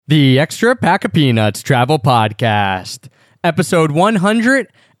The Extra Pack of Peanuts Travel Podcast, episode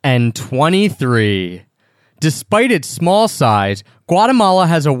 123. Despite its small size, Guatemala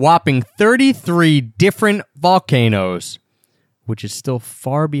has a whopping 33 different volcanoes, which is still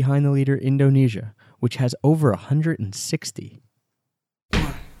far behind the leader Indonesia, which has over 160.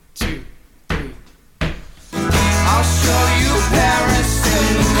 1, 2, 3. I'll show you Paris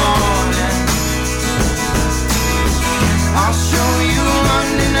in the morning. I'll show you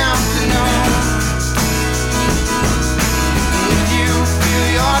London afternoon. If you feel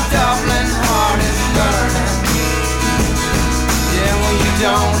your Dublin heart is burning, yeah, well, you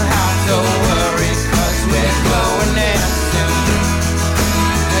don't have to worry, 'cause we're going there soon.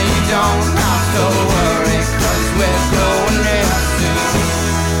 And you don't have to worry, 'cause we're going there soon.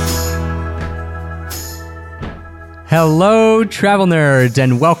 Hello, travel nerds,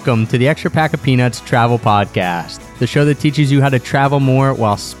 and welcome to the Extra Pack of Peanuts Travel Podcast, the show that teaches you how to travel more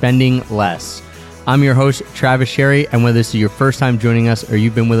while spending less. I'm your host, Travis Sherry, and whether this is your first time joining us or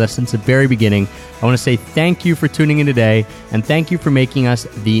you've been with us since the very beginning, I want to say thank you for tuning in today, and thank you for making us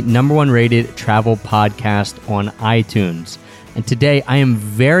the #1 rated travel podcast on iTunes. And today, I am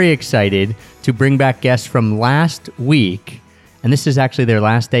very excited to bring back guests from last week, and this is actually their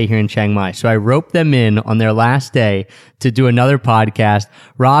last day here in Chiang Mai. So I roped them in on their last day to do another podcast,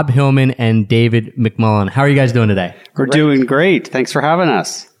 Rob Hillman and David McMullen. How are you guys doing today? We're doing great. Thanks for having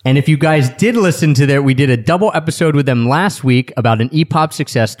us. And if you guys did listen to that, we did a double episode with them last week about an EPOP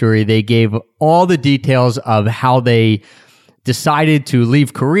success story. They gave all the details of how they decided to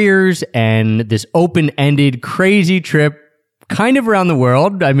leave careers and this open-ended, crazy trip kind of around the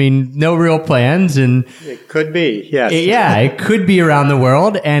world. I mean, no real plans. And it could be, yes. It could be around the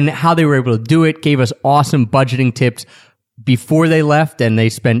world, and how they were able to do it. Gave us awesome budgeting tips before they left, and they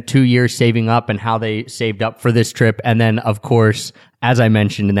spent 2 years saving up, and how they saved up for this trip. And then, of course, as I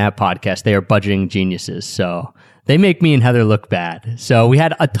mentioned in that podcast, they are budgeting geniuses. So they make me and Heather look bad. So we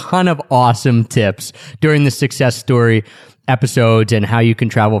had a ton of awesome tips during the success story episodes and how you can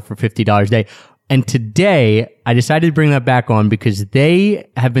travel for $50 a day. And today, I decided to bring that back on because they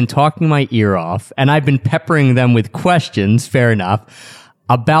have been talking my ear off, and I've been peppering them with questions, fair enough,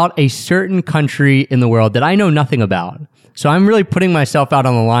 about a certain country in the world that I know nothing about. So I'm really putting myself out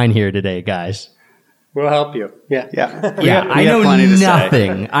on the line here today, guys. We'll help you. Yeah. I know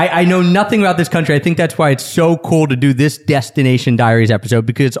nothing. I know nothing about this country. I think that's why it's so cool to do this Destination Diaries episode,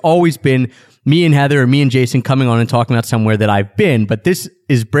 because it's always been me and Heather or me and Jason coming on and talking about somewhere that I've been, but this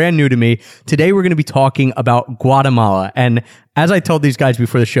is brand new to me. Today, we're going to be talking about Guatemala. And as I told these guys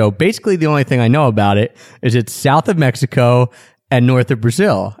before the show, basically the only thing I know about it is it's south of Mexico and north of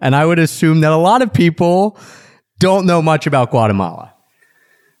Brazil. And I would assume that a lot of people don't know much about Guatemala.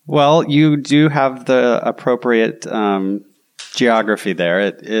 Well, you do have the appropriate geography there.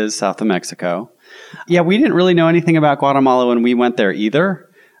 It is south of Mexico. Yeah, we didn't really know anything about Guatemala when we went there either.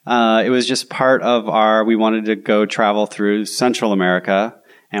 It was just part of we wanted to go travel through Central America,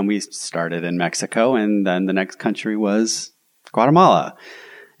 and we started in Mexico, and then the next country was Guatemala.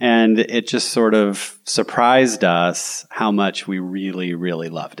 And it just sort of surprised us how much we really, really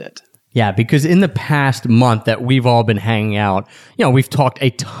loved it. Yeah, because in the past month that we've all been hanging out, we've talked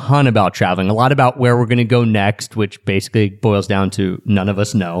a ton about traveling, a lot about where we're going to go next, which basically boils down to none of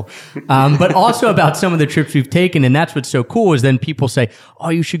us know, but also about some of the trips we've taken. And that's what's so cool is then people say, oh,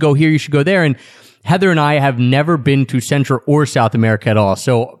 you should go here, you should go there. And Heather and I have never been to Central or South America at all.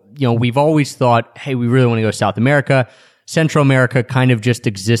 So, we've always thought, hey, we really want to go to South America. Central America kind of just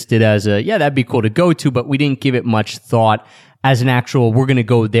existed as that'd be cool to go to, but we didn't give it much thought as an actual, we're going to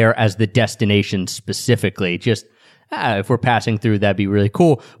go there as the destination specifically. Just, if we're passing through, that'd be really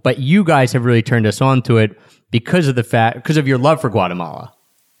cool. But you guys have really turned us on to it because of your love for Guatemala.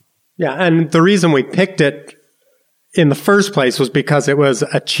 Yeah, and the reason we picked it in the first place was because it was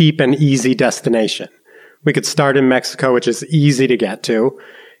a cheap and easy destination. We could start in Mexico, which is easy to get to,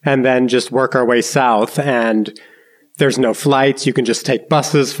 and then just work our way south. And there's no flights. You can just take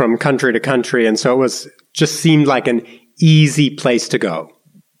buses from country to country. And so just seemed like an easy place to go.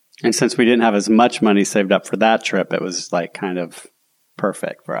 And since we didn't have as much money saved up for that trip, it was like kind of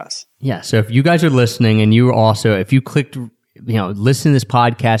perfect for us. Yeah. So if you guys are listening and if you clicked, listen to this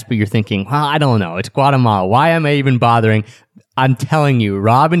podcast, but you're thinking, well, I don't know, it's Guatemala. Why am I even bothering? I'm telling you,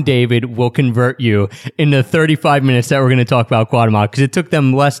 Rob and David will convert you in the 35 minutes that we're going to talk about Guatemala, because it took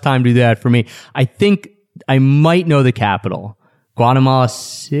them less time to do that for me. I think I might know the capital. Guatemala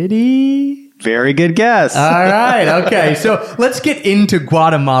City? Very good guess. All right. Okay. So let's get into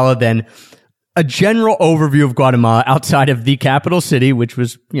Guatemala then. A general overview of Guatemala outside of the capital city, which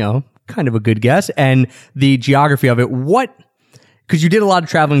was, kind of a good guess, and the geography of it. because you did a lot of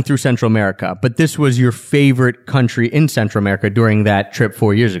traveling through Central America, but this was your favorite country in Central America during that trip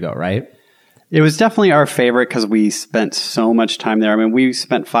 4 years ago, right? It was definitely our favorite because we spent so much time there. I mean, we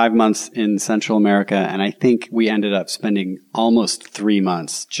spent 5 months in Central America, and I think we ended up spending almost 3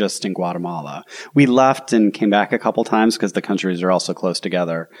 months just in Guatemala. We left and came back a couple times because the countries are all so close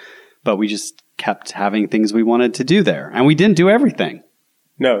together, but we just kept having things we wanted to do there, and we didn't do everything.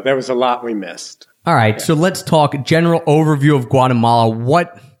 No, there was a lot we missed. All right, so let's talk general overview of Guatemala.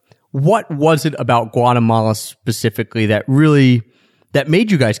 What was it about Guatemala specifically that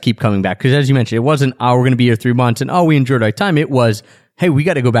made you guys keep coming back? Because as you mentioned, it wasn't, oh, we're going to be here 3 months and oh, we enjoyed our time. It was, hey, we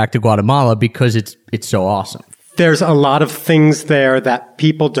got to go back to Guatemala because it's so awesome. There's a lot of things there that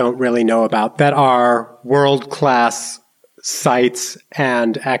people don't really know about that are world-class sites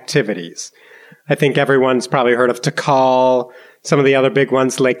and activities. I think everyone's probably heard of Tikal, some of the other big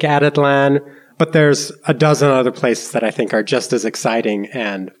ones, Lake Atitlan, but there's a dozen other places that I think are just as exciting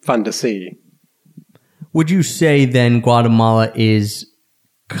and fun to see. Would you say then Guatemala is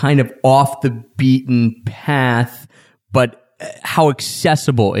kind of off the beaten path, but how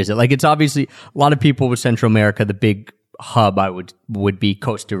accessible is it? Like, it's obviously a lot of people with Central America, the big hub would be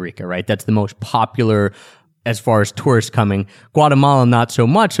Costa Rica, right? That's the most popular as far as tourists coming. Guatemala, not so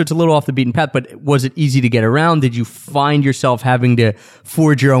much, so it's a little off the beaten path, but was it easy to get around? Did you find yourself having to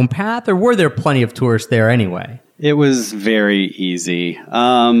forge your own path, or were there plenty of tourists there anyway? It was very easy.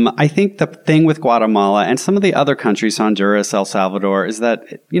 I think the thing with Guatemala and some of the other countries, Honduras, El Salvador, is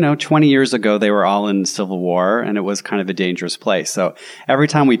that, 20 years ago, they were all in civil war and it was kind of a dangerous place. So every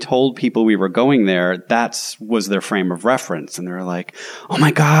time we told people we were going there, that was their frame of reference. And they were like, oh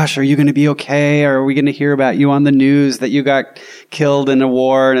my gosh, are you going to be okay? Or are we going to hear about you on the news that you got killed in a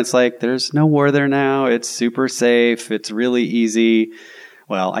war? And it's like, there's no war there now. It's super safe. It's really easy.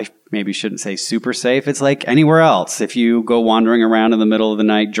 Well, I maybe shouldn't say super safe. It's like anywhere else. If you go wandering around in the middle of the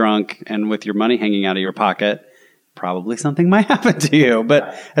night drunk and with your money hanging out of your pocket, probably something might happen to you.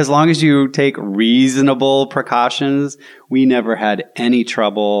 But as long as you take reasonable precautions, we never had any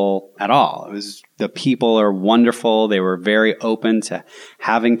trouble at all. The people are wonderful. They were very open to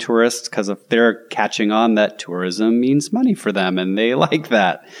having tourists because if they're catching on that tourism means money for them and they like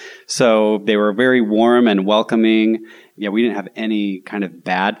that. So they were very warm and welcoming. Yeah, we didn't have any kind of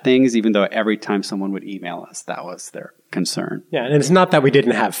bad things, even though every time someone would email us, that was their concern. Yeah, and it's not that we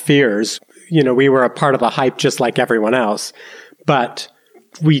didn't have fears. We were a part of the hype just like everyone else, but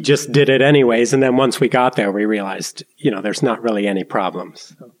we just did it anyways. And then once we got there, we realized, there's not really any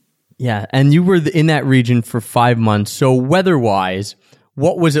problems. So. Yeah, and you were in that region for 5 months. So weather-wise,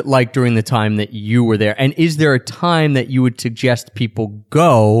 what was it like during the time that you were there? And is there a time that you would suggest people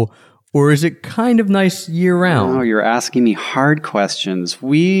go, or is it kind of nice year-round? Oh, you're asking me hard questions.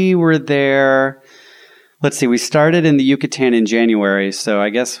 We were there, let's see, we started in the Yucatan in January, so I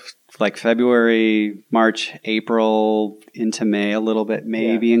guess like February, March, April, into May a little bit,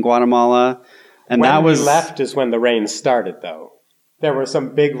 maybe in Guatemala. And when we left is when the rain started, though. There were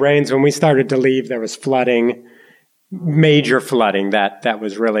some big rains. When we started to leave, there was flooding, major flooding that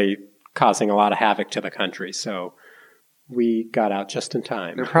was really causing a lot of havoc to the country. So we got out just in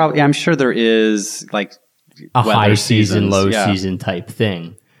time. I'm sure there is like a high season, low season type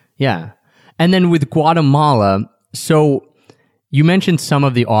thing. Yeah. And then with Guatemala, so you mentioned some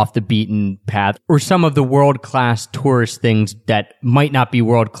of the off the beaten path or some of the world-class tourist things that might not be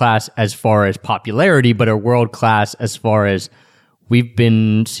world-class as far as popularity, but are world-class as far as we've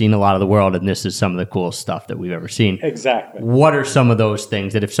been seeing a lot of the world, and this is some of the coolest stuff that we've ever seen. Exactly. What are some of those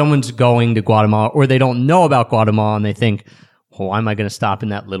things that if someone's going to Guatemala or they don't know about Guatemala and they think, well, why am I going to stop in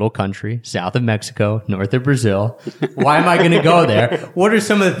that little country, south of Mexico, north of Brazil? Why am I going to go there? What are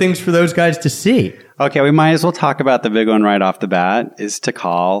some of the things for those guys to see? Okay, we might as well talk about the big one right off the bat, is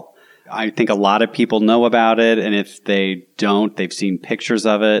Tikal. I think a lot of people know about it, and if they don't, they've seen pictures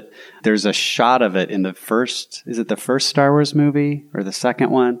of it. There's a shot of it in the first Star Wars movie or the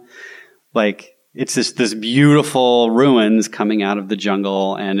second one? Like, it's this beautiful ruins coming out of the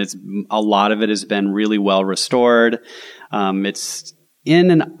jungle, and a lot of it has been really well restored. It's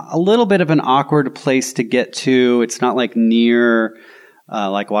in a little bit of an awkward place to get to. It's not like near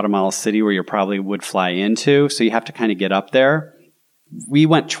like Guatemala City where you probably would fly into, so you have to kind of get up there. We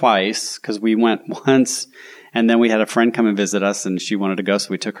went twice because we went once and then we had a friend come and visit us and she wanted to go, so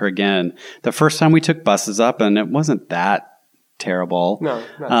we took her again. The first time we took buses up and it wasn't that terrible. No.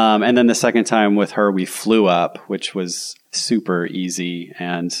 And then the second time with her, we flew up, which was super easy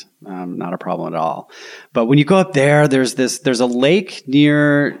and not a problem at all. But when you go up there, there's a lake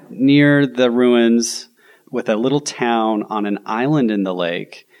near the ruins with a little town on an island in the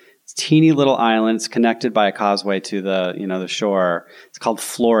lake. teeny little island. It's connected by a causeway to the, the shore. It's called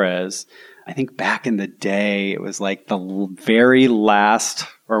Flores. I think back in the day, it was like the very last,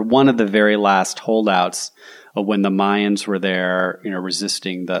 or one of the very last holdouts of when the Mayans were there,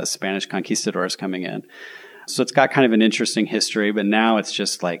 resisting the Spanish conquistadors coming in. So it's got kind of an interesting history, but now it's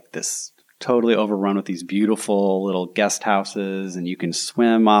just like this totally overrun with these beautiful little guest houses, and you can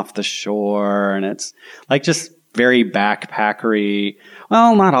swim off the shore, and it's like just very backpackery.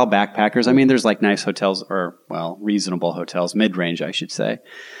 Well, not all backpackers. I mean, there's like nice hotels, or reasonable hotels, mid-range, I should say.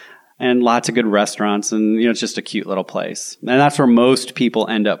 And lots of good restaurants, and it's just a cute little place. And that's where most people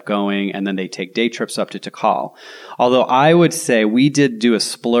end up going, and then they take day trips up to Tikal. Although I would say we did do a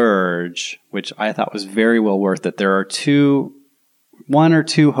splurge, which I thought was very well worth it. There are one or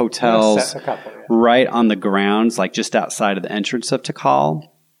two hotels right on the grounds, like just outside of the entrance of Tikal.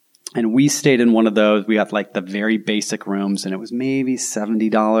 And we stayed in one of those. We got like the very basic rooms, and it was maybe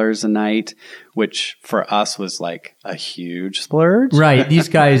 $70 a night, which for us was like a huge splurge. Right. These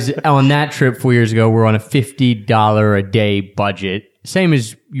guys on that trip 4 years ago were on a $50 a day budget. Same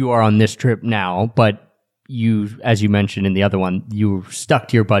as you are on this trip now, but you, as you mentioned in the other one, you stuck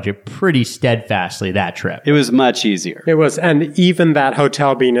to your budget pretty steadfastly that trip. It was much easier. It was, and even that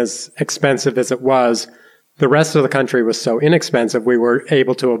hotel being as expensive as it was, the rest of the country was so inexpensive, we were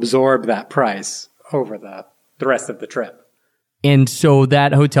able to absorb that price over the rest of the trip. And so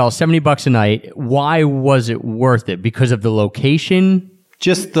that hotel, $70 a night, why was it worth it? Because of the location?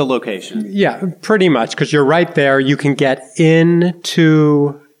 Just the location. Yeah, pretty much, because you're right there. You can get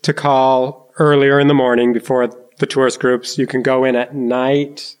into Tikal earlier in the morning before the tourist groups. You can go in at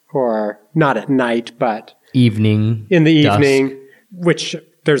night, or not at night, but evening. In the dusk. evening, which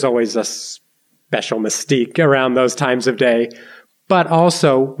there's always a special mystique around those times of day. But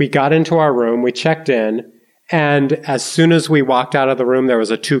also, we got into our room, we checked in, and as soon as we walked out of the room, there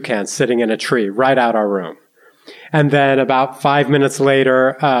was a toucan sitting in a tree right out our room. And then about 5 minutes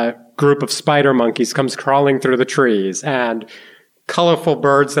later, a group of spider monkeys comes crawling through the trees, and colorful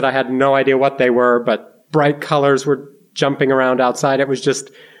birds that I had no idea what they were, but bright colors were jumping around outside. It was just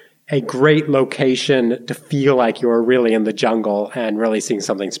a great location to feel like you were really in the jungle and really seeing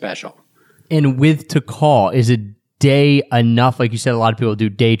something special. And with Tikal, is a day enough? Like you said, a lot of people do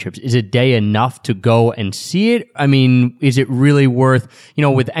day trips. Is a day enough to go and see it? I mean, is it really worth,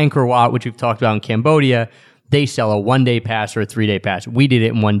 with Angkor Wat, which we've talked about in Cambodia, they sell a 1-day pass or a 3-day pass. We did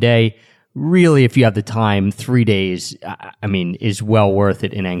it in 1 day. Really, if you have the time, 3 days, is well worth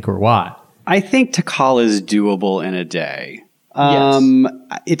it in Angkor Wat. I think Tikal is doable in a day. Yes.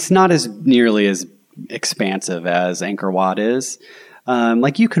 It's not as nearly as expansive as Angkor Wat is.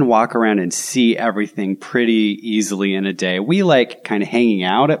 You can walk around and see everything pretty easily in a day. We like kind of hanging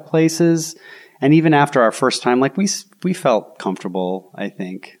out at places. And even after our first time, we felt comfortable, I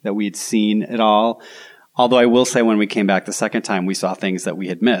think, that we had seen it all. Although I will say when we came back the second time, we saw things that we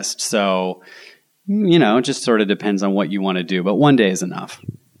had missed. So, it just sort of depends on what you want to do. But 1 day is enough.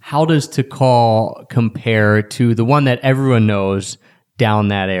 How does Tikal compare to the one that everyone knows down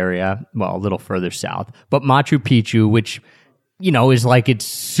that area? Well, a little further south. But Machu Picchu, which, is like its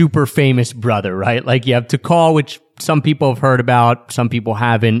super famous brother, right? Like you have Tikal, which some people have heard about, some people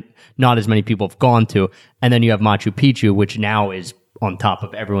haven't, not as many people have gone to. And then you have Machu Picchu, which now is on top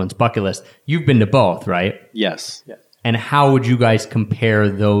of everyone's bucket list. You've been to both, right? Yes. And how would you guys compare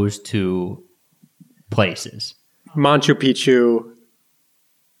those two places? Machu Picchu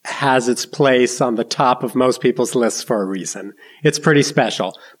has its place on the top of most people's lists for a reason. It's pretty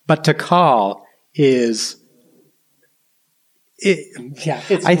special. But Tikal is...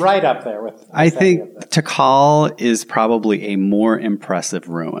 it's right up there with... I think Tikal is probably a more impressive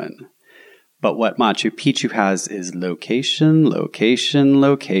ruin. But what Machu Picchu has is location, location,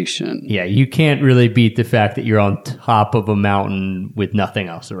 location. Yeah, you can't really beat the fact that you're on top of a mountain with nothing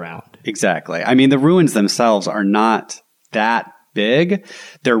else around. Exactly. I mean, the ruins themselves are not that big.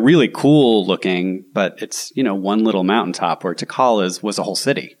 They're really cool looking, but it's, one little mountaintop, where Tikal was a whole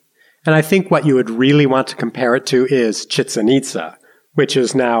city. And I think what you would really want to compare it to is Chichen Itza, which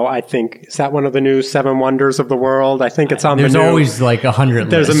is now, I think, is that one of the new 7 wonders of the world? I think it's on the new... There's always like 100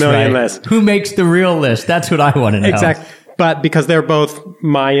 lists. There's a million right? lists. Who makes the real list? That's what I want to know. Exactly. But because they're both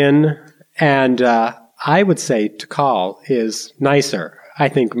Mayan, and I would say Tikal is nicer. I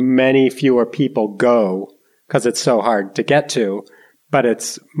think many fewer people go because it's so hard to get to, but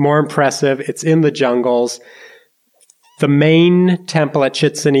it's more impressive. It's in the jungles. The main temple at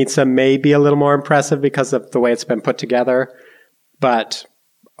Chichen Itza may be a little more impressive because of the way it's been put together. But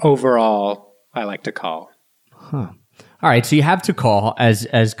overall, I like Tikal. Huh. All right, so you have Tikal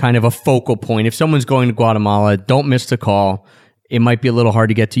as kind of a focal point. If someone's going to Guatemala, don't miss Tikal. it might be a little hard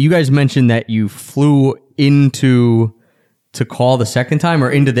to get to. You guys mentioned that you flew into Tikal the second time, or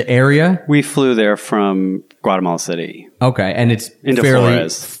into the area? We flew there from Guatemala City. Okay, and it's Into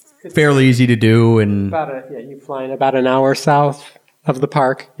Flores. fairly easy to do. And You fly in about an hour south of the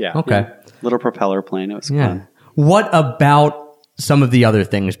park. Yeah. okay, Little propeller plane. It was yeah. fun. What about some of the other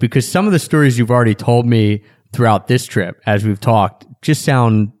things? Because some of the stories you've already told me throughout this trip, as we've talked, just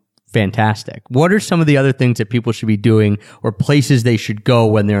sound fantastic. What are some of the other things that people should be doing, or places they should go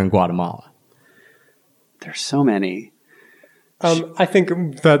when they're in Guatemala? There's so many. I think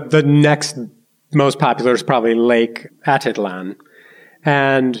the next most popular is probably Lake Atitlan.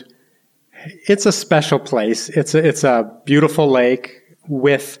 And it's a special place. It's a beautiful lake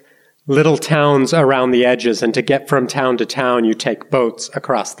with little towns around the edges. And to get from town to town, you take boats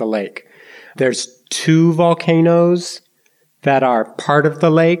across the lake. There's 2 volcanoes that are part of the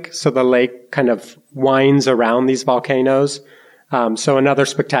lake. So the lake kind of winds around these volcanoes. So another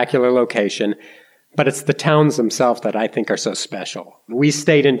spectacular location. But it's the towns themselves that I think are so special. We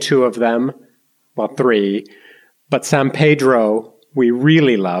stayed in 2 of them, well, 3. But San Pedro, we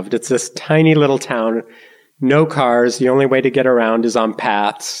really loved. It's this tiny little town, no cars. The only way to get around is on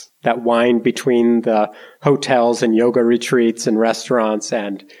paths that wind between the hotels and yoga retreats and restaurants.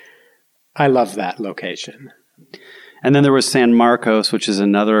 And I love that location. And then there was San Marcos, which is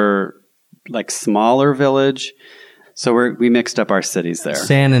another like smaller village. So we mixed up our cities there.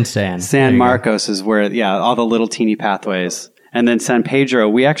 San and San. San Marcos is where, all the little teeny pathways. And then San Pedro,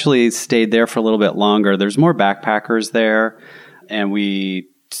 we actually stayed there for a little bit longer. There's more backpackers there. And we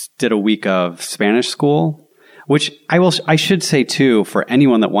did a week of Spanish school, which I should say too, for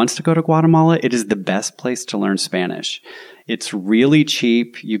anyone that wants to go to Guatemala, it is the best place to learn Spanish. It's really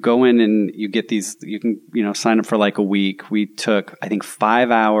cheap. You go in and you get these, you can, sign up for like a week. We took, I think,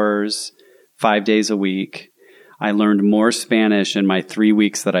 5 hours, 5 days a week. I learned more Spanish in my 3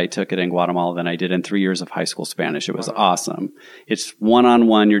 weeks that I took it in Guatemala than I did in 3 years of high school Spanish. It was awesome. It's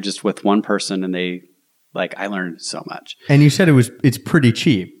one-on-one. You're just with one person, and I learned so much. And you said it's pretty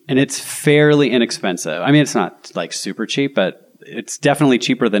cheap. And it's fairly inexpensive. I mean, it's not like super cheap, but it's definitely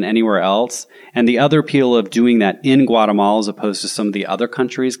cheaper than anywhere else. And the other appeal of doing that in Guatemala as opposed to some of the other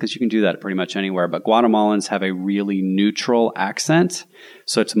countries, because you can do that pretty much anywhere, but Guatemalans have a really neutral accent.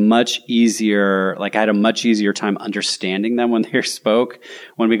 So it's much easier. Like I had a much easier time understanding them when they spoke.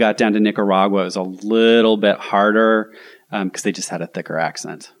 When we got down to Nicaragua, it was a little bit harder because they just had a thicker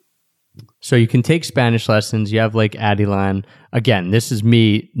accent. So you can take Spanish lessons. You have Lake Atitlan. Again, this is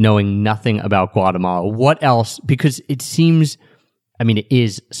me knowing nothing about Guatemala. What else? Because it seems, it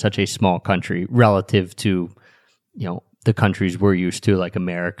is such a small country relative to, the countries we're used to, like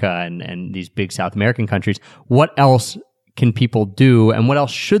America and these big South American countries. What else can people do, and what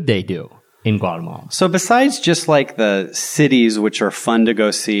else should they do in Guatemala? So besides just like the cities, which are fun to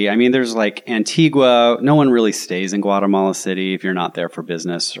go see, there's like Antigua. No one really stays in Guatemala City if you're not there for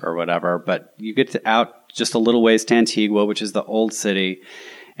business or whatever, but you get out just a little ways to Antigua, which is the old city.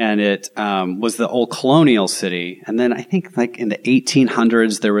 And it was the old colonial city. And then I think like in the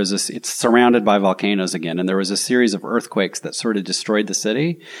 1800s, there was it's surrounded by volcanoes again. And there was a series of earthquakes that sort of destroyed the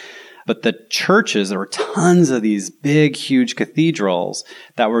city. But the churches, there were tons of these big, huge cathedrals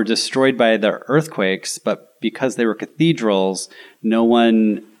that were destroyed by the earthquakes. But because they were cathedrals, no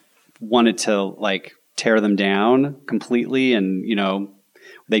one wanted to tear them down completely. And,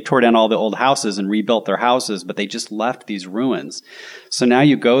 they tore down all the old houses and rebuilt their houses, but they just left these ruins. So now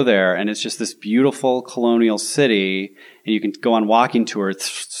you go there and it's just this beautiful colonial city, and you can go on walking tours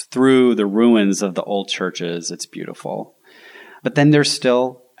through the ruins of the old churches. It's beautiful. But then there's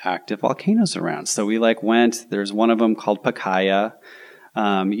still active volcanoes around. So we went, there's one of them called Pacaya.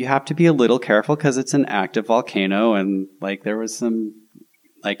 You have to be a little careful because it's an active volcano, and there was some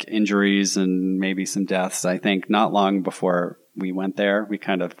injuries and maybe some deaths, I think, not long before we went there. We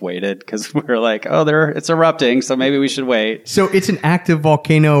kind of waited because we were like, it's erupting, so maybe we should wait. So it's an active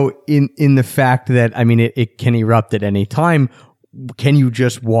volcano in the fact that, it can erupt at any time. Can you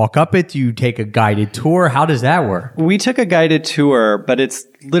just walk up it? Do you take a guided tour? How does that work? We took a guided tour, but it's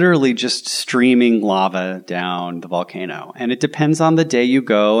literally just streaming lava down the volcano. And it depends on the day you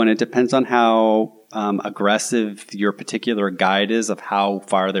go, and it depends on how aggressive your particular guide is of how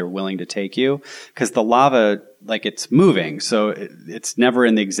far they're willing to take you. Because the lava, it's moving, so it's never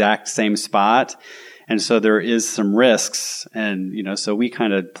in the exact same spot. And so there is some risks, and, so we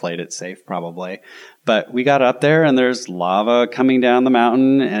kind of played it safe probably. But we got up there and there's lava coming down the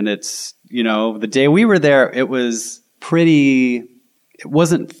mountain, and it's, the day we were there, it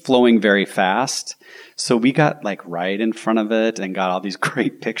wasn't flowing very fast. So we got right in front of it and got all these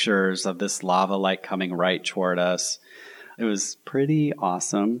great pictures of this lava coming right toward us. It was pretty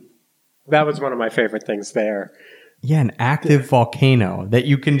awesome. That was one of my favorite things there. Yeah, an active volcano that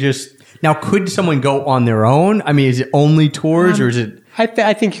you can just... Now, could someone go on their own? I mean, is it only tours or is it...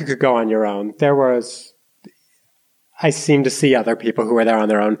 I think you could go on your own. I seem to see other people who are there on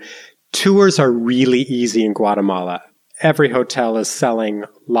their own. Tours are really easy in Guatemala. Every hotel is selling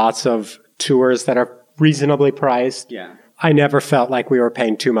lots of tours that are reasonably priced. Yeah. I never felt like we were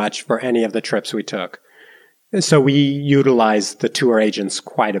paying too much for any of the trips we took. And so we utilized the tour agents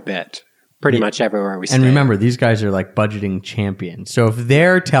quite a bit, pretty much everywhere we stayed. And remember, these guys are like budgeting champions. So if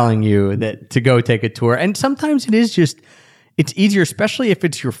they're telling you that to go take a tour, and sometimes it is just, it's easier, especially if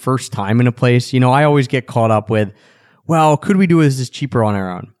it's your first time in a place. You know, I always get caught up with, well, could we do this cheaper on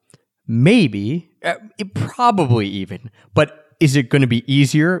our own? Maybe, probably even. But is it going to be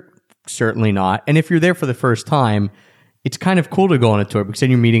easier? Certainly not. And if you're there for the first time, it's kind of cool to go on a tour because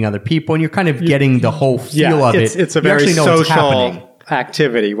then you're meeting other people and you're kind of getting the whole feel of it. It's a You very actually know what's happening. social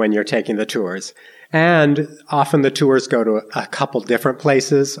activity when you're taking the tours. And often the tours go to a couple different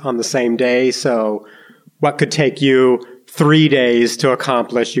places on the same day. So what could take you 3 days to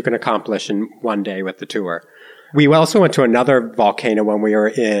accomplish, you can accomplish in 1 day with the tour. We also went to another volcano when we were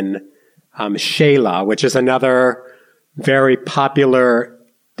in Xela, which is another very popular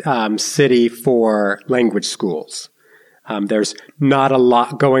city for language schools. There's not a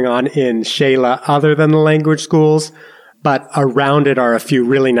lot going on in Xela other than the language schools, but around it are a few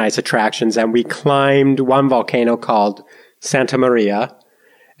really nice attractions. And we climbed one volcano called Santa Maria.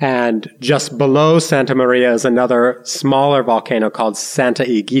 And just below Santa Maria is another smaller volcano called Santa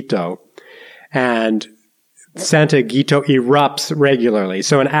Higuito. And Santa Higuito erupts regularly.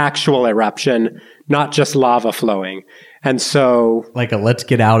 So an actual eruption, not just lava flowing. And so... Like a let's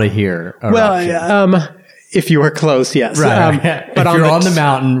get out of here eruption. Well, if you were close, yes. Right. But if you're on the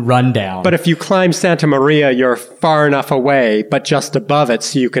mountain, run down. But if you climb Santa Maria, you're far enough away, but just above it,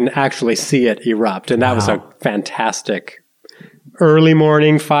 so you can actually see it erupt. And that was a fantastic early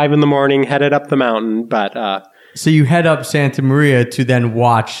morning, 5 a.m, headed up the mountain. But so you head up Santa Maria to then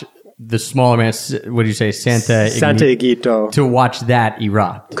watch the smaller man. What do you say, Santa Higuito? To watch that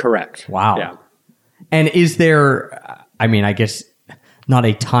erupt. Correct. Wow. Yeah. And is there? I mean, I guess not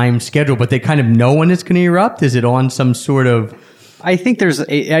a time schedule, but they kind of know when it's going to erupt. Is it on some sort of? I think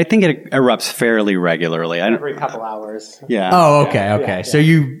I think it erupts fairly regularly. Every couple hours. Yeah. Oh, okay, okay. Yeah. So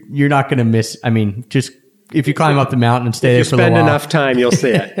you're not going to miss. I mean, just if you climb up the mountain and stay there for a spend little while. enough time, you'll see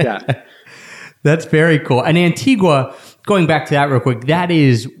it. Yeah. That's very cool. And Antigua, going back to that real quick, that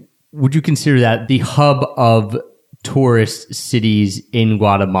is, would you consider that the hub of tourist cities in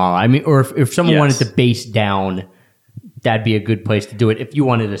Guatemala? I mean, or if someone wanted to base down, that'd be a good place to do it if you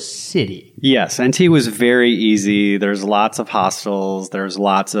wanted a city. Yes, Antigua is very easy. There's lots of hostels. There's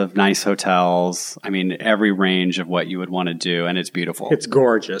lots of nice hotels. I mean, every range of what you would want to do, and it's beautiful. It's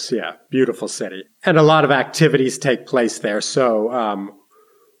gorgeous, yeah. Beautiful city. And a lot of activities take place there. So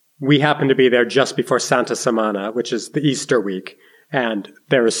we happened to be there just before Santa Semana, which is the Easter week. And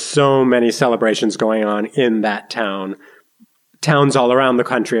there are so many celebrations going on in that town. Towns all around the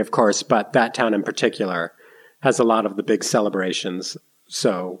country, of course, but that town in particular has a lot of the big celebrations.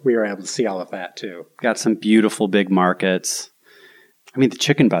 So we were able to see all of that too. Got some beautiful big markets. I mean, the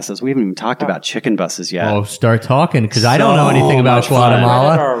chicken buses. We haven't even talked about chicken buses yet. Oh, start talking, because I don't know anything about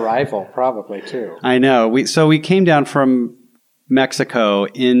Guatemala. Our arrival, probably too. I know. We came down from Mexico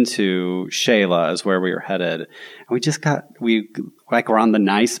into Xela is where we were headed. And we're on the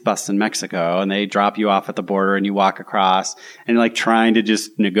nice bus in Mexico, and they drop you off at the border and you walk across and you're like trying to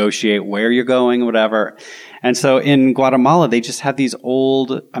just negotiate where you're going, whatever. And so in Guatemala, they just have these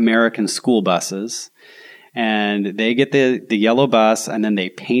old American school buses, and they get the yellow bus and then they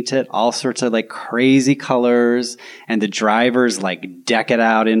paint it all sorts of like crazy colors, and the drivers like deck it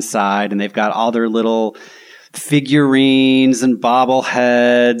out inside, and they've got all their little figurines and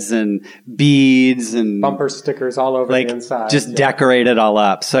bobbleheads and beads and bumper stickers all over like the inside. Just decorate it all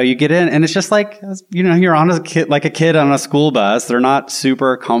up. So you get in and it's just like, you know, you're on a kid on a school bus. They're not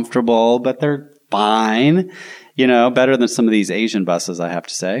super comfortable, but they're fine, you know, better than some of these Asian buses, I have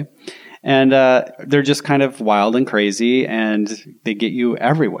to say. And they're just kind of wild and crazy, and they get you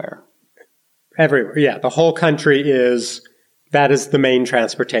everywhere. Everywhere, yeah. The whole country that is the main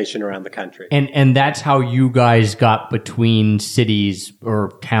transportation around the country. And that's how you guys got between cities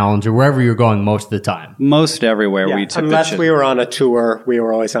or towns or wherever you're going most of the time. Most everywhere we took unless we were on a tour, we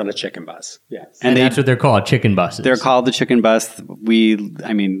were always on a chicken bus. Yes. And that's what they're called, chicken buses. They're called the chicken bus. We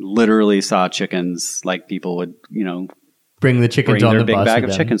literally saw chickens like people would, you know, bring the chickens bring on their the big bus. bag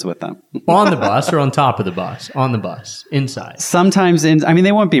with of them. chickens with them. On the bus or on top of the bus? On the bus, inside. Sometimes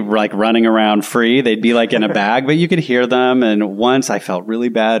they won't be like running around free. They'd be like in a bag, but you could hear them. And once I felt really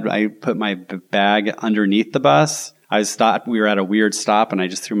bad. I put my bag underneath the bus. We were at a weird stop and I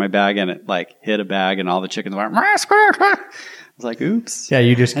just threw my bag and it like hit a bag and all the chickens went, I was like, oops. Yeah,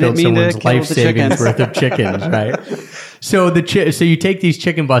 you just I didn't killed mean to someone's kill life the savings chickens. worth of chickens, right? So so you take these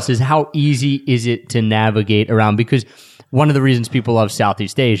chicken buses. How easy is it to navigate around? Because one of the reasons people love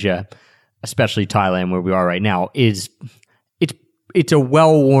Southeast Asia, especially Thailand, where we are right now, is it's a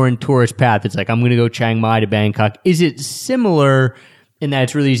well-worn tourist path. It's like, I'm going to go Chiang Mai to Bangkok. Is it similar in that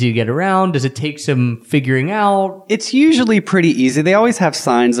it's really easy to get around? Does it take some figuring out? It's usually pretty easy. They always have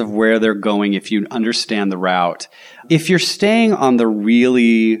signs of where they're going if you understand the route. If you're staying on the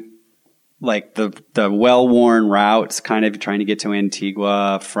really, like the well-worn routes, kind of trying to get to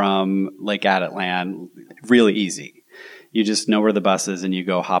Antigua from Lake Atatlan, really easy. You just know where the bus is and you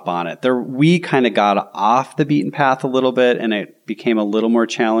go hop on it. We kind of got off the beaten path a little bit and it became a little more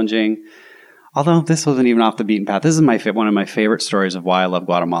challenging. Although this wasn't even off the beaten path. This is one of my favorite stories of why I love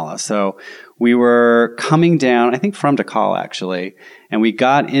Guatemala. So we were coming down, I think from Tikal actually, and we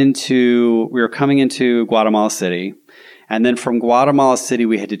were coming into Guatemala City. And then from Guatemala City,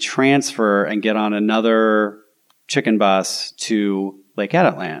 we had to transfer and get on another chicken bus to Lake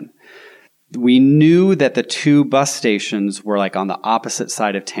Atatlan. We knew that the two bus stations were like on the opposite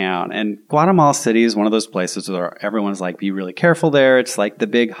side of town. And Guatemala City is one of those places where everyone's like, be really careful there. It's like the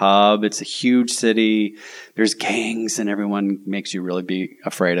big hub. It's a huge city. There's gangs and everyone makes you really be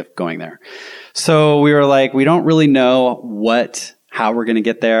afraid of going there. So we were like, we don't really know how we're going to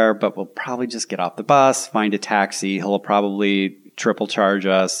get there, but we'll probably just get off the bus, find a taxi. He'll probably triple charge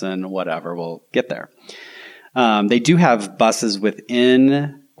us and whatever. We'll get there. They do have buses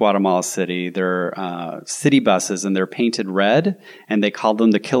within Guatemala City. They're city buses and they're painted red and they call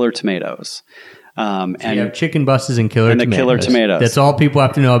them the Killer Tomatoes. And you have chicken buses and killer tomatoes. Killer tomatoes. That's all people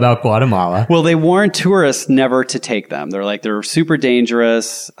have to know about Guatemala. Well, they warn tourists never to take them. They're super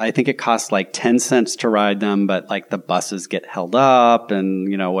dangerous. I think it costs like 10 cents to ride them, but like the buses get held up and,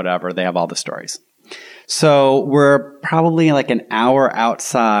 whatever. They have all the stories. So we're probably like an hour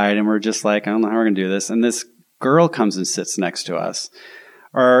outside and we're just like, I don't know how we're going to do this. And this girl comes and sits next to us.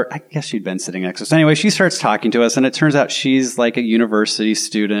 Or I guess she'd been sitting next to us. Anyway, she starts talking to us, and it turns out she's like a university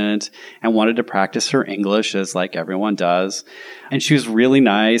student and wanted to practice her English as like everyone does. And she was really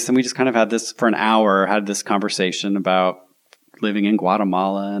nice, and we just kind of had this conversation about living in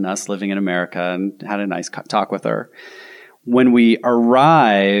Guatemala and us living in America and had a nice talk with her. When we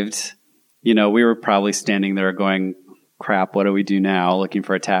arrived, we were probably standing there going, crap, what do we do now? Looking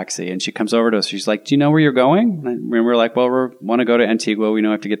for a taxi. And she comes over to us. She's like, do you know where you're going? And we're like, well, we want to go to Antigua. We know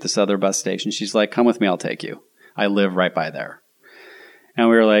we have to get this other bus station. She's like, come with me. I'll take you. I live right by there. And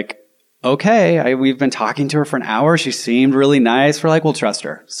we were like, okay. We've been talking to her for an hour. She seemed really nice. We're like, we'll trust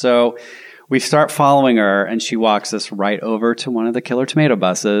her. So we start following her and she walks us right over to one of the Killer Tomato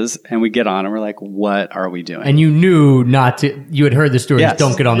buses and we get on and we're like, what are we doing? And you knew you had heard the stories, Yes.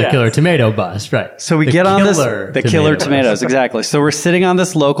 don't get on the Yes. Killer Tomato bus, right? So we get on the Killer Tomatoes, exactly. So we're sitting on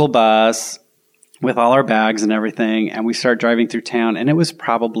this local bus with all our bags and everything, and we start driving through town, and it was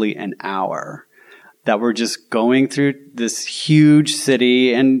probably an hour that we're just going through this huge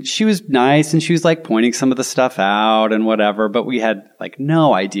city, and she was nice, and she was like pointing some of the stuff out and whatever, but we had like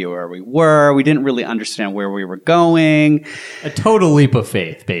no idea where we were. We didn't really understand where we were going. A total leap of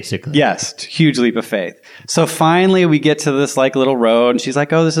faith, basically. Yes, huge leap of faith. So finally we get to this like little road, and she's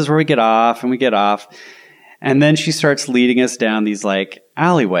like, oh, this is where we get off, and we get off. And then she starts leading us down these like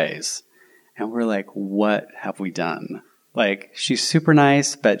alleyways. And we're like, what have we done? Like, she's super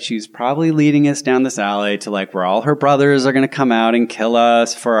nice, but she's probably leading us down this alley to like where all her brothers are going to come out and kill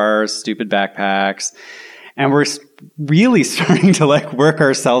us for our stupid backpacks. And we're really starting to like work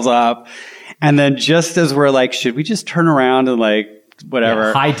ourselves up. And then just as we're like, should we just turn around and like, whatever.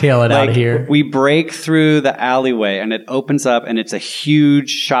 Yeah, hightail it out of here. We break through the alleyway and it opens up and it's a huge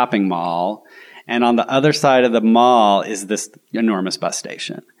shopping mall. And on the other side of the mall is this enormous bus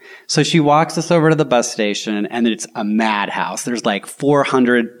station. So she walks us over to the bus station and it's a madhouse. There's like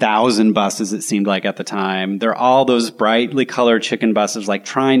 400,000 buses, it seemed like at the time. They're all those brightly colored chicken buses, like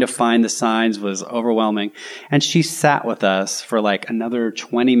trying to find the signs was overwhelming. And she sat with us for like another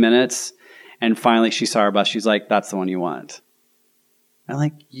 20 minutes. And finally she saw our bus. She's like, that's the one you want. I'm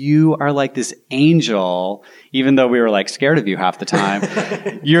like, you are like this angel, even though we were like scared of you half the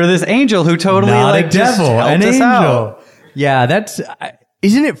time. You're this angel who totally Not like a devil, just helped an us angel. out. Yeah,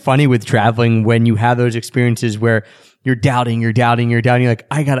 isn't it funny with traveling when you have those experiences where you're doubting, you're like,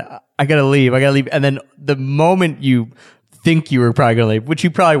 I gotta leave. And then the moment you think you were probably going to leave, which you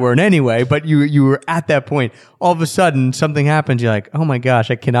probably weren't anyway, but you were at that point. All of a sudden, something happens. You're like, oh my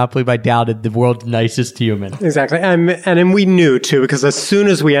gosh, I cannot believe I doubted the world's nicest human. Exactly. And we knew too, because as soon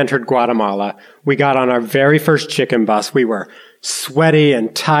as we entered Guatemala, we got on our very first chicken bus. We were sweaty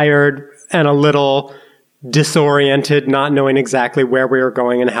and tired and a little disoriented, not knowing exactly where we were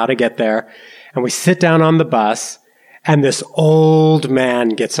going and how to get there. And we sit down on the bus, and this old man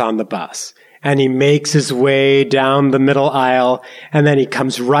gets on the bus. And he makes his way down the middle aisle, and then he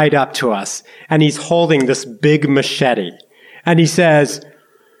comes right up to us, and he's holding this big machete. And he says,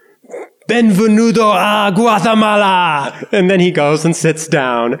 "Bienvenido a Guatemala!" And then he goes and sits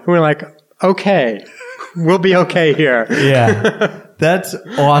down. And we're like, okay, we'll be okay here. Yeah. That's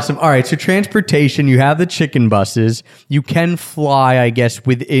awesome. All right. So transportation, you have the chicken buses. You can fly, I guess,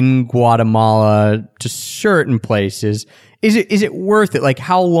 within Guatemala to certain places. Is it worth it? Like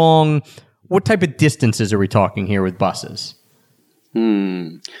how long, what type of distances are we talking here with buses?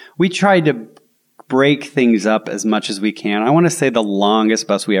 We tried to break things up as much as we can. I want to say the longest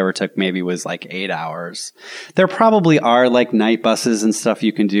bus we ever took maybe was like 8 hours. There probably are like night buses and stuff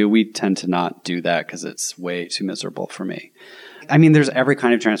you can do. We tend to not do that because it's way too miserable for me. I mean, there's every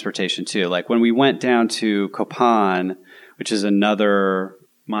kind of transportation too. Like when we went down to Copan, which is another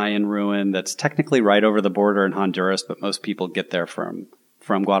Mayan ruin that's technically right over the border in Honduras, but most people get there from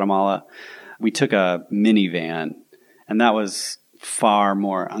Guatemala. We took a minivan, and that was far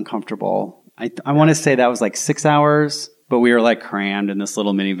more uncomfortable. I want to say that was like 6 hours, but we were like crammed in this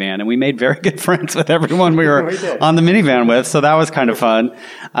little minivan, and we made very good friends with everyone we were on the minivan with, so that was kind of fun,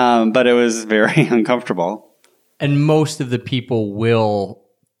 but it was very uncomfortable. And most of the people will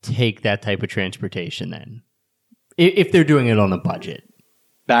take that type of transportation then, if they're doing it on a budget.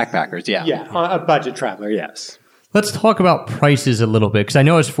 Backpackers, yeah. Yeah, a budget traveler, yes. Let's talk about prices a little bit, because I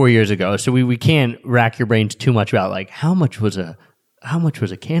know it's 4 years ago, so we can't rack your brains too much about like how much was a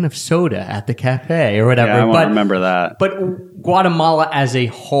can of soda at the cafe or whatever. Yeah, I won't remember that. But Guatemala as a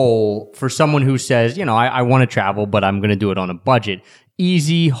whole, for someone who says, I want to travel, but I'm going to do it on a budget.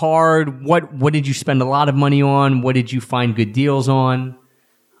 Easy, hard? What did you spend a lot of money on? What did you find good deals on?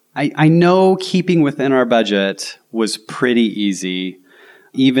 I know keeping within our budget was pretty easy,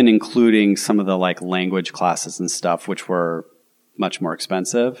 even including some of the like language classes and stuff, which were much more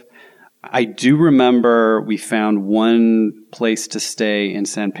expensive. I do remember we found one place to stay in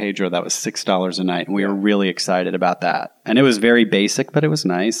San Pedro that was $6 a night, and we were really excited about that. And it was very basic, but it was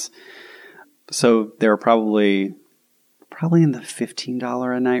nice. So they were probably in the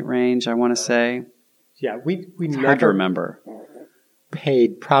 $15 a night range, I want to say. Yeah, we It's hard to never remember.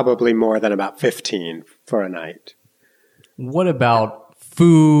 paid probably more than about 15 for a night. What about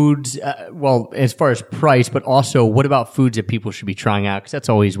foods? Well, as far as price, but also what about foods that people should be trying out? Because that's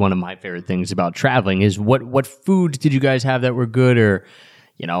always one of my favorite things about traveling is what foods did you guys have that were good, or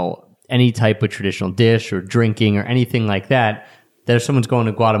any type of traditional dish or drinking or anything like that if someone's going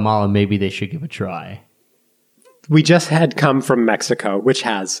to Guatemala, maybe they should give a try. We just had come from Mexico, which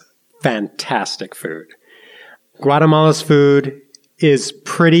has fantastic food. Guatemala's food is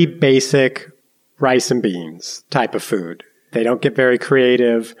pretty basic rice and beans type of food. They don't get very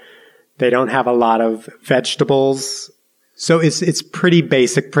creative. They don't have a lot of vegetables. So it's pretty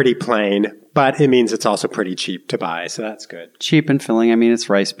basic, pretty plain, but it means it's also pretty cheap to buy. So that's good. Cheap and filling. I mean, it's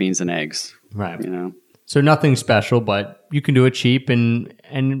rice, beans, and eggs. Right. So nothing special, but you can do it cheap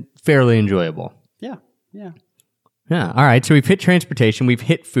and fairly enjoyable. Yeah. Yeah. All right. So we've hit transportation. We've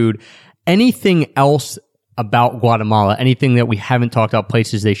hit food. Anything else about Guatemala? Anything that we haven't talked about,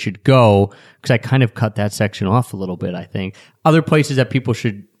 places they should go? Because I kind of cut that section off a little bit, I think. Other places that people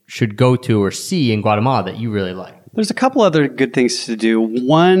should go to or see in Guatemala that you really like? There's a couple other good things to do.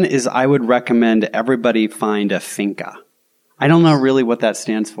 One is I would recommend everybody find a finca. I don't know really what that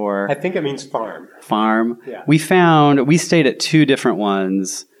stands for. I think it means farm. Farm. Yeah. We stayed at two different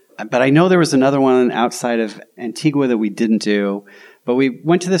ones, but I know there was another one outside of Antigua that we didn't do. But we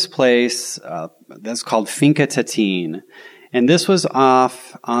went to this place that's called Finca Tatin. And this was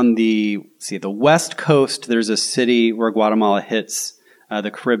off on the west coast. There's a city where Guatemala hits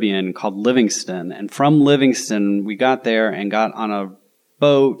the Caribbean called Livingston. And from Livingston, we got there and got on a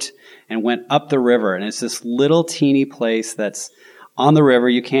boat and went up the river. And it's this little teeny place that's on the river.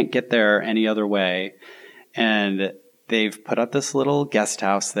 You can't get there any other way. And they've put up this little guest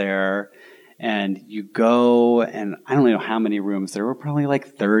house there. And you go, and I don't know how many rooms. There were probably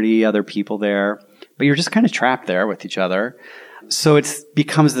like 30 other people there. But you're just kind of trapped there with each other. So it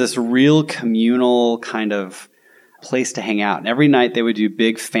becomes this real communal kind of place to hang out. And every night they would do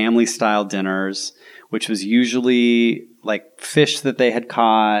big family-style dinners, which was usually like fish that they had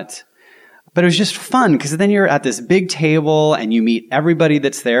caught, But it was just fun because then you're at this big table and you meet everybody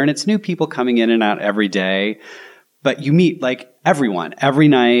that's there, and it's new people coming in and out every day. But you meet like everyone every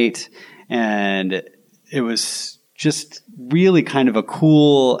night, and it was just really kind of a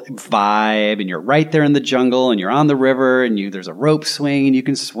cool vibe. And you're right there in the jungle, and you're on the river, and there's a rope swing, and you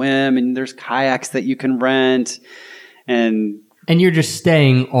can swim, and there's kayaks that you can rent, and you're just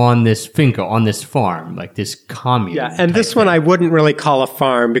staying on this finca, on this farm, like this commune. Yeah, and this one I wouldn't really call a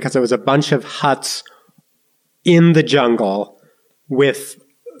farm because it was a bunch of huts in the jungle with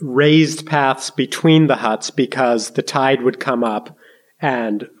raised paths between the huts because the tide would come up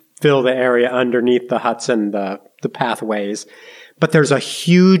and fill the area underneath the huts and the pathways. But there's a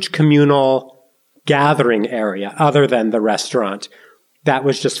huge communal gathering area other than the restaurant that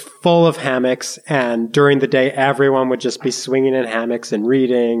was just full of hammocks, and during the day, everyone would just be swinging in hammocks and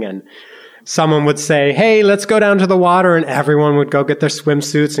reading, and someone would say, hey, let's go down to the water, and everyone would go get their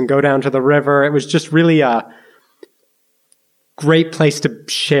swimsuits and go down to the river. It was just really a great place to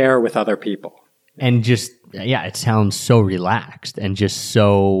share with other people. And just, yeah, it sounds so relaxed and just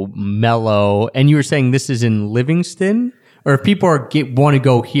so mellow. And you were saying this is in Livingston? Or if people want to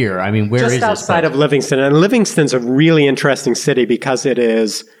go here, I mean, where is it? Just outside of Livingston. And Livingston's a really interesting city because it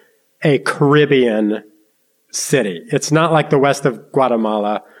is a Caribbean city. It's not like the west of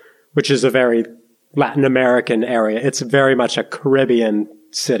Guatemala, which is a very Latin American area. It's very much a Caribbean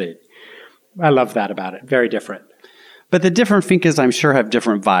city. I love that about it. Very different. But the different fincas, I'm sure, have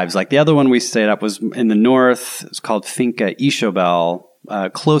different vibes. Like the other one we stayed up was in the north. It's called Finca Ixobel.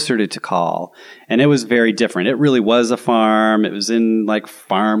 Closer to Tikal, and it was very different. It really was a farm. It was in like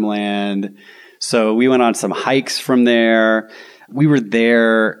farmland. So we went on some hikes from there. We were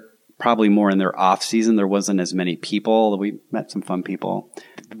there probably more in their off season. There wasn't as many people. We met some fun people.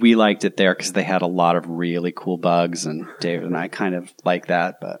 We liked it there because they had a lot of really cool bugs, and David and I kind of like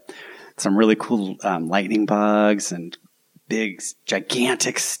that, but some really cool lightning bugs and big,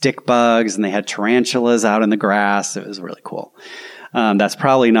 gigantic stick bugs, and they had tarantulas out in the grass. It was really cool. That's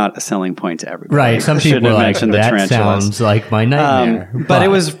probably not a selling point to everybody. Right. Some people are like, that sounds like my nightmare. But it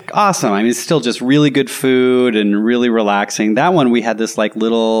was awesome. I mean, it's still just really good food and really relaxing. That one, we had this like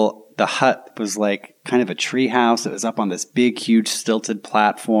the hut was like kind of a tree house. It was up on this big, huge stilted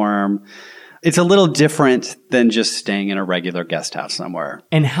platform. It's a little different than just staying in a regular guest house somewhere.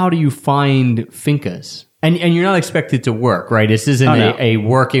 And how do you find fincas? And you're not expected to work, right? This isn't a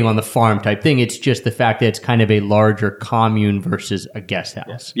working on the farm type thing. It's just the fact that it's kind of a larger commune versus a guest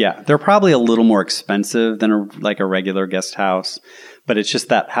house. Yeah, they're probably a little more expensive than a regular guest house, but it's just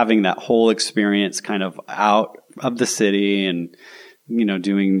that having that whole experience kind of out of the city and,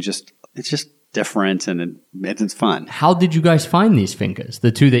 doing it's just different and it's fun. How did you guys find these fincas,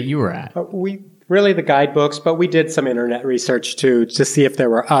 the two that you were at? Really the guidebooks, but we did some internet research too to see if there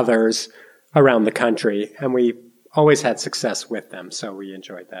were others around the country, and we always had success with them, so we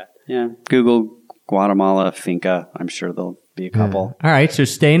enjoyed that. Yeah, Google Guatemala finca. I'm sure there'll be a couple. All right, so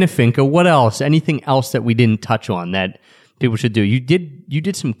stay in a finca. What else? Anything else that we didn't touch on that people should do? You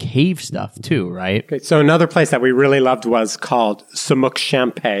did some cave stuff too, right? Okay, so another place that we really loved was called Sumuk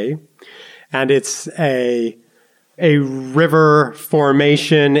Champe, and it's a river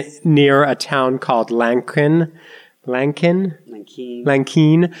formation near a town called Lankin,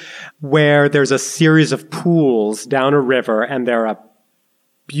 where there's a series of pools down a river, and they're a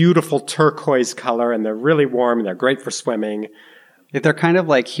beautiful turquoise color, and they're really warm, and they're great for swimming. They're kind of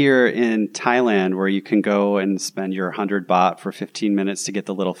like here in Thailand, where you can go and spend your 100 baht for 15 minutes to get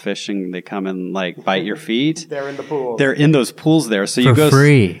the little fish, and they come and like bite your feet. They're in the pool. They're in those pools there. So for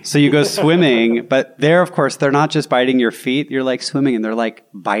free. So you go swimming, but there, of course, they're not just biting your feet. You're like swimming, and they're like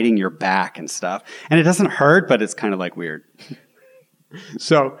biting your back and stuff. And it doesn't hurt, but it's kind of like weird.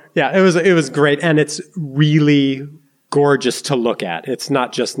 So yeah, it was great, and it's really gorgeous to look at. It's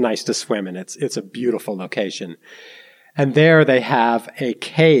not just nice to swim in. It's a beautiful location. And there they have a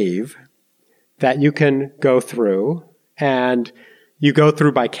cave that you can go through, and you go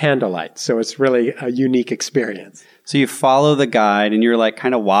through by candlelight. So it's really a unique experience. So you follow the guide, and you're like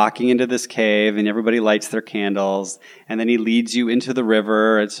kind of walking into this cave, and everybody lights their candles, and then he leads you into the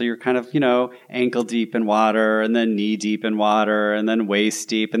river. And so you're kind of, ankle deep in water, and then knee deep in water, and then waist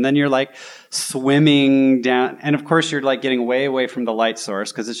deep. And then you're like swimming down. And of course you're like getting way away from the light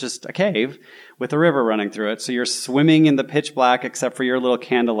source because it's just a cave with a river running through it. So you're swimming in the pitch black except for your little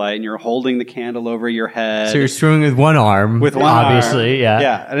candlelight, and you're holding the candle over your head. So you're swimming with one arm. With one obviously, arm.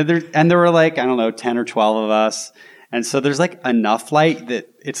 yeah. Yeah. And there were like, I don't know, 10 or 12 of us. And so there's like enough light that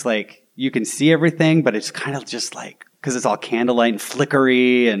it's like you can see everything, but it's kind of just like, because it's all candlelight and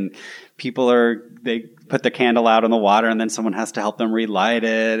flickery, and they put the candle out in the water, and then someone has to help them relight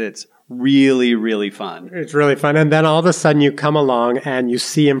it. It's really, really fun. It's really fun. And then all of a sudden you come along and you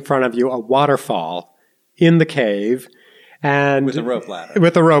see in front of you a waterfall in the cave. And With a rope ladder.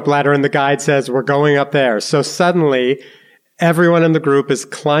 With a rope ladder. And the guide says, we're going up there. So suddenly everyone in the group is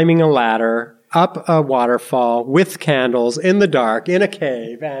climbing a ladder up a waterfall with candles in the dark in a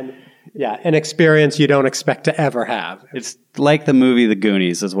cave. And yeah, an experience you don't expect to ever have. It's like the movie The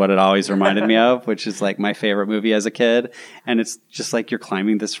Goonies is what it always reminded me of, which is like my favorite movie as a kid. And it's just like you're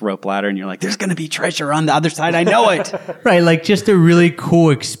climbing this rope ladder and you're like, there's going to be treasure on the other side. I know it. Right. Like just a really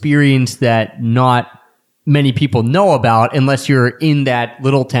cool experience that not many people know about unless you're in that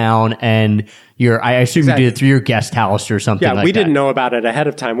little town and I assume you did it through your guest house or something like that. Yeah, we didn't know about it ahead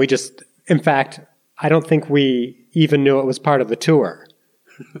of time. In fact, I don't think we even knew it was part of the tour.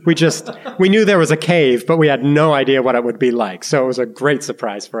 We knew there was a cave, but we had no idea what it would be like. So it was a great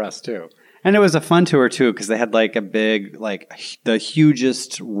surprise for us too. And it was a fun tour too, because they had like a big, like the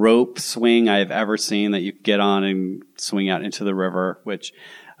hugest rope swing I've ever seen that you could get on and swing out into the river, which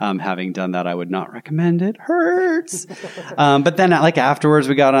having done that, I would not recommend. It hurts. But then like afterwards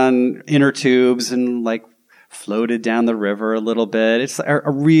we got on inner tubes and like floated down the river a little bit. It's a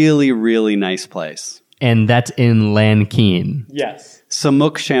really, really nice place. And that's in Lankeen. Yes.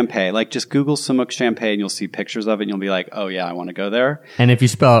 Samuk Champay. Like just Google Samuk Champay and you'll see pictures of it and you'll be like, oh yeah, I want to go there. And if you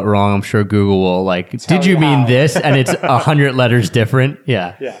spell it wrong, I'm sure Google will did you mean this? And it's 100 letters different.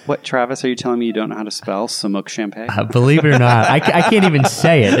 Yeah. What, Travis, are you telling me you don't know how to spell Samuk Champay? Believe it or not, I can't even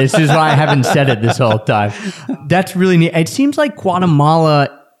say it. This is why I haven't said it this whole time. That's really neat. It seems like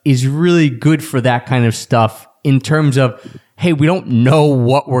Guatemala is really good for that kind of stuff in terms of, hey, we don't know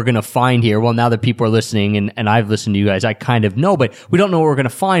what we're going to find here. Well, now that people are listening and I've listened to you guys, I kind of know, but we don't know what we're going to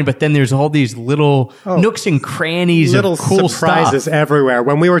find. But then there's all these little nooks and crannies little of cool surprises stuff everywhere.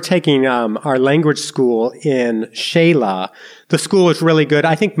 When we were taking our language school in Shela, the school is really good.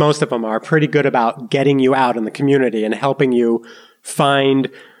 I think most of them are pretty good about getting you out in the community and helping you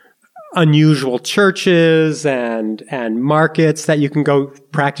find unusual churches and markets that you can go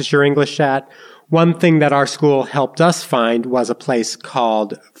practice your English at. One thing that our school helped us find was a place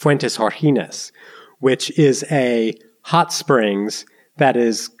called Fuentes Jorgines, which is a hot springs that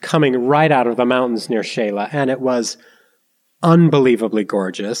is coming right out of the mountains near Shela. And it was unbelievably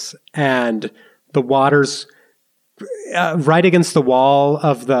gorgeous. And the water's right against the wall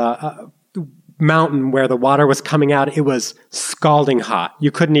of the mountain where the water was coming out, it was scalding hot.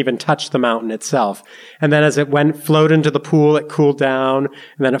 You couldn't even touch the mountain itself. And then as it flowed into the pool, it cooled down,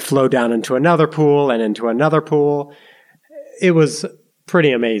 and then it flowed down into another pool and into another pool. It was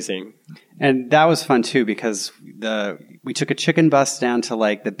pretty amazing. And that was fun too, because we took a chicken bus down to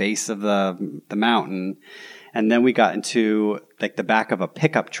like the base of the mountain, and then we got into like the back of a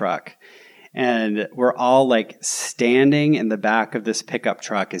pickup truck. And we're all like standing in the back of this pickup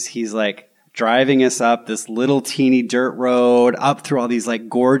truck as he's like driving us up this little teeny dirt road up through all these like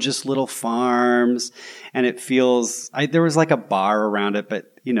gorgeous little farms. And it feels, there was like a bar around it,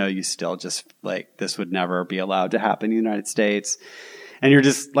 but you still just like, this would never be allowed to happen in the United States. And you're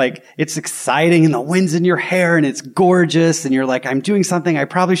just like, it's exciting and the wind's in your hair and it's gorgeous. And you're like, I'm doing something I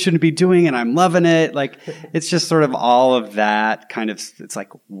probably shouldn't be doing and I'm loving it. Like, it's just sort of all of that kind of, it's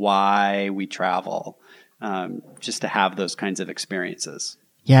like why we travel, just to have those kinds of experiences.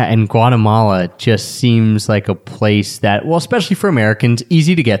 Yeah, and Guatemala just seems like a place that, well, especially for Americans,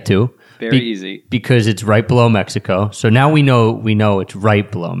 easy to get to. Very easy. Because it's right below Mexico. So now we know it's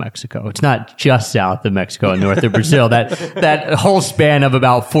right below Mexico. It's not just south of Mexico and north of Brazil. That whole span of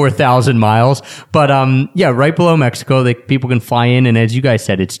about 4,000 miles. But yeah, right below Mexico, people can fly in, and as you guys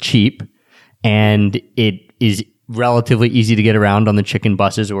said, it's cheap and it is relatively easy to get around on the chicken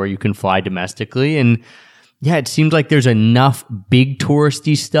buses, or you can fly domestically. And yeah, it seems like there's enough big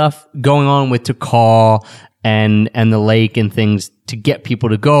touristy stuff going on with Tikal and the lake and things to get people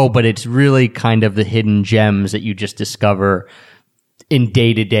to go, but it's really kind of the hidden gems that you just discover in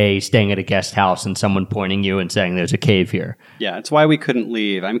day to day, staying at a guest house and someone pointing you and saying there's a cave here. Yeah, it's why we couldn't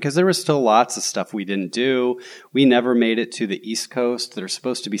leave. Because there was still lots of stuff we didn't do. We never made it to the East Coast. There's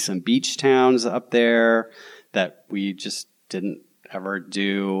supposed to be some beach towns up there that we just didn't ever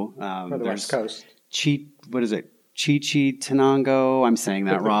do. Or the West Coast. Chichitenango. I'm saying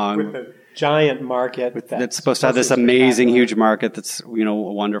that wrong. With the giant market. That's supposed to have this amazing, huge market that's,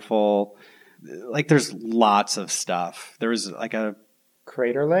 wonderful. Like, there's lots of stuff. There was like a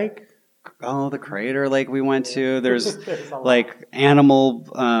Crater Lake? Oh, the Crater Lake we went to. There's like animal,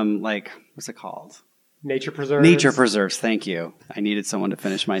 what's it called? Nature preserves. Nature preserves. Thank you. I needed someone to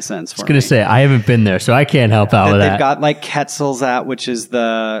finish my sentence for me. I was going to say, I haven't been there, so I can't help out with that. They've got like Quetzals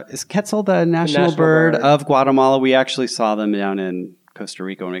is Quetzal the national bird of Guatemala? We actually saw them down in Costa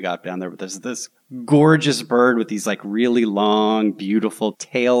Rica when we got down there, but there's this gorgeous bird with these like really long, beautiful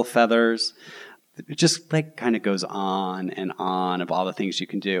tail feathers. It just like kind of goes on and on of all the things you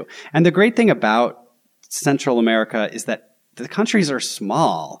can do. And the great thing about Central America is that the countries are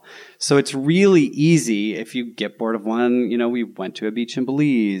small. So it's really easy if you get bored of one. We went to a beach in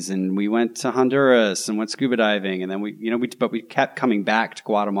Belize and we went to Honduras and went scuba diving. And then we kept coming back to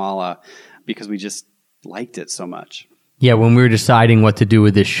Guatemala because we just liked it so much. Yeah, when we were deciding what to do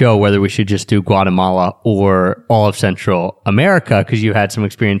with this show, whether we should just do Guatemala or all of Central America, because you had some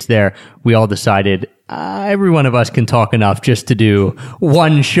experience there, we all decided every one of us can talk enough just to do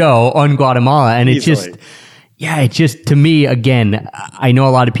one show on Guatemala. And it just, to me, again, I know a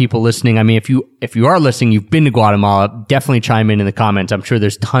lot of people listening. I mean, if you are listening, you've been to Guatemala, definitely chime in the comments. I'm sure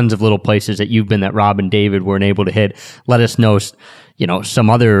there's tons of little places that you've been that Rob and David weren't able to hit. Let us know, some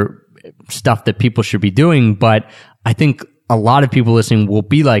other stuff that people should be doing. But I think a lot of people listening will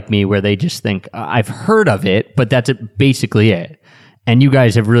be like me, where they just think, I've heard of it, but that's basically it. And you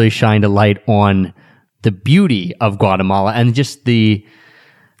guys have really shined a light on the beauty of Guatemala and just the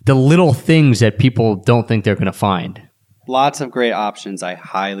little things that people don't think they're going to find. Lots of great options. I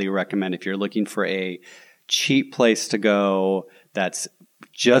highly recommend if you're looking for a cheap place to go that's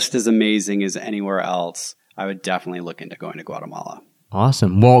just as amazing as anywhere else, I would definitely look into going to Guatemala.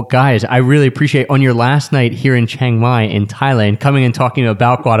 Awesome. Well, guys, I really appreciate on your last night here in Chiang Mai in Thailand, coming and talking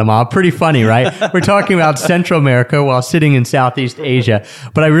about Guatemala. Pretty funny, right? We're talking about Central America while sitting in Southeast Asia.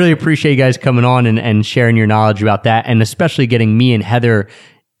 But I really appreciate you guys coming on and sharing your knowledge about that, and especially getting me and Heather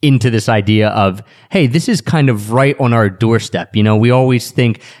into this idea of, hey, this is kind of right on our doorstep. We always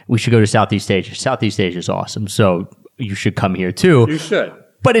think we should go to Southeast Asia. Southeast Asia is awesome. So you should come here too. You should.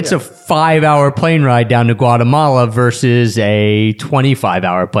 But it's a 5-hour plane ride down to Guatemala versus a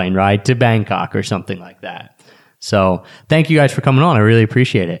 25-hour plane ride to Bangkok or something like that. So thank you guys for coming on. I really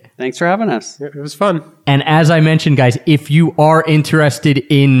appreciate it. Thanks for having us. It was fun. And as I mentioned, guys, if you are interested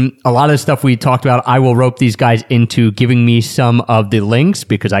in a lot of the stuff we talked about, I will rope these guys into giving me some of the links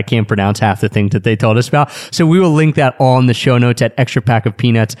because I can't pronounce half the things that they told us about. So we will link that all in the show notes at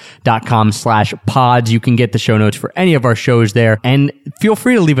extrapackofpeanuts.com/pods. You can get the show notes for any of our shows there. And feel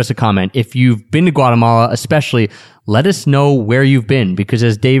free to leave us a comment. If you've been to Guatemala, especially, let us know where you've been, because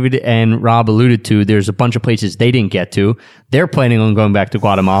as David and Rob alluded to, there's a bunch of places they didn't get to. They're planning on going back to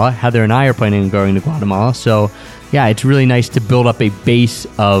Guatemala. Heather and I are planning on going to Guatemala. So yeah, it's really nice to build up a base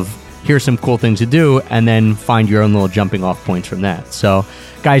of here's some cool things to do and then find your own little jumping off points from that. So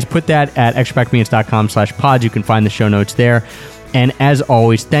guys, put that at extrapackofpeanuts.com/pods. You can find the show notes there. And as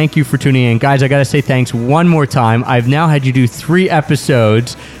always, thank you for tuning in. Guys, I got to say thanks one more time. I've now had you do 3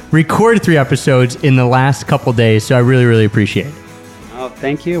 episodes, record 3 episodes in the last couple days, so I really, really appreciate it. Oh,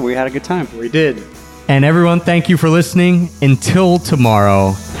 thank you. We had a good time. We did. And everyone, thank you for listening. Until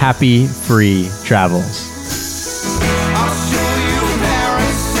tomorrow, happy free travels.